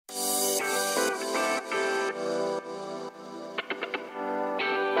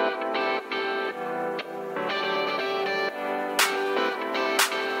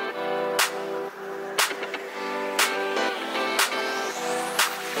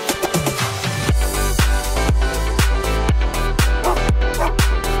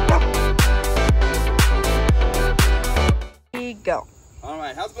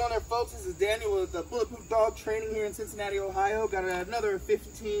folks, this is Daniel with Bulletproof Dog Training here in Cincinnati, Ohio. Got another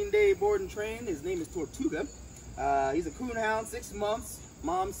 15-day board and train. His name is Tortuga. He's a Coon Hound, 6 months.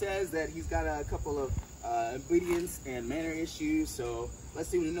 Mom says that he's got a couple of obedience and manner issues, so let's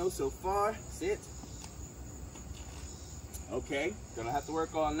see what he knows so far. Sit. Okay, gonna have to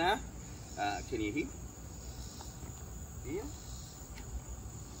work on that. Can you hear? Feel?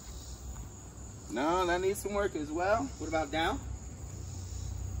 No, that needs some work as well. What about down?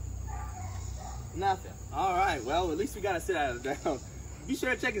 Nothing. All right, well, at least we got to sit out of down. Be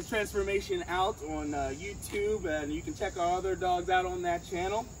sure to check his transformation out on YouTube, and you can check our other dogs out on that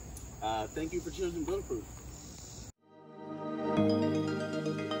channel. Thank you for choosing Bulletproof.